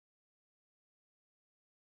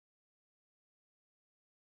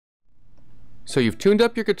So you've tuned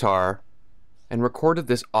up your guitar and recorded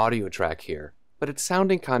this audio track here, but it's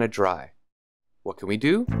sounding kind of dry. What can we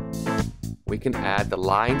do? We can add the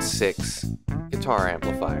Line 6 guitar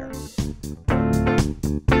amplifier.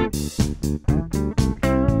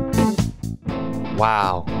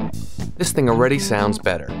 Wow, this thing already sounds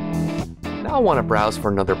better. Now I want to browse for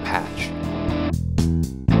another patch.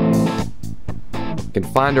 You can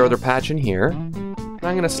find our other patch in here, and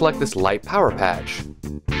I'm going to select this light power patch.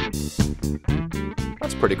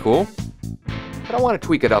 That's pretty cool, but I want to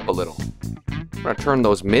tweak it up a little. I'm going to turn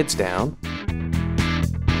those mids down.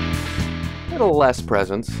 A little less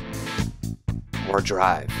presence, more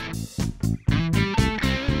drive.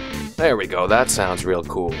 There we go, that sounds real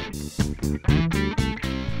cool.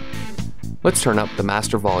 Let's turn up the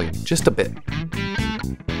master volume just a bit.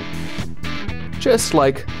 Just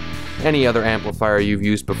like any other amplifier you've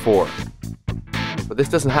used before. But this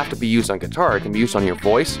doesn't have to be used on guitar, it can be used on your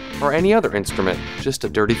voice or any other instrument, just to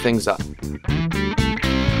dirty things up.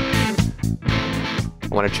 I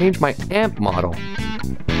want to change my amp model.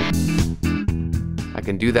 I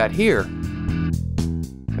can do that here.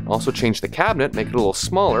 I can also change the cabinet, make it a little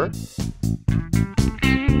smaller.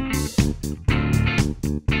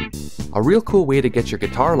 A real cool way to get your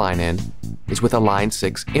guitar line in is with a Line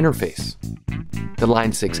 6 interface. The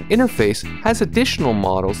Line 6 interface has additional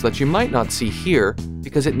models that you might not see here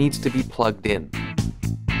because it needs to be plugged in.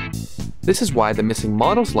 This is why the missing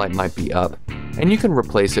models light might be up, and you can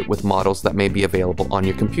replace it with models that may be available on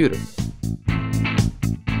your computer.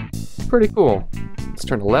 Pretty cool. Let's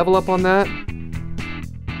turn the level up on that.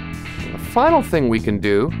 And the final thing we can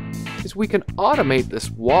do is we can automate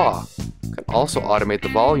this wah. We can also automate the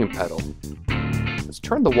volume pedal. Let's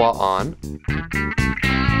turn the wah on.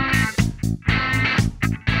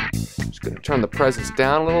 Just going to turn the presence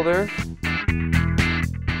down a little there.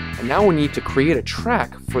 And now we need to create a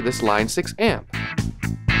track for this Line 6 amp.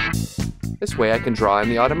 This way I can draw in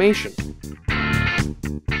the automation.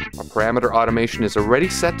 Our parameter automation is already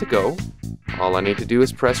set to go. All I need to do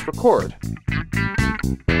is press record.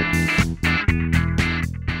 And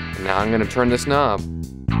now I'm going to turn this knob.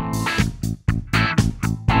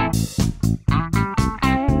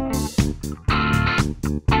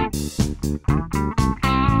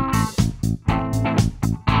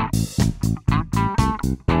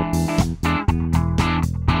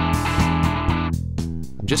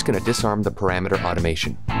 I'm just going to disarm the parameter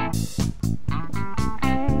automation.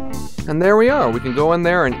 And there we are. We can go in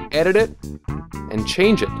there and edit it and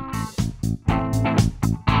change it.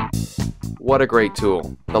 What a great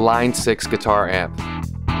tool, the Line 6 guitar amp.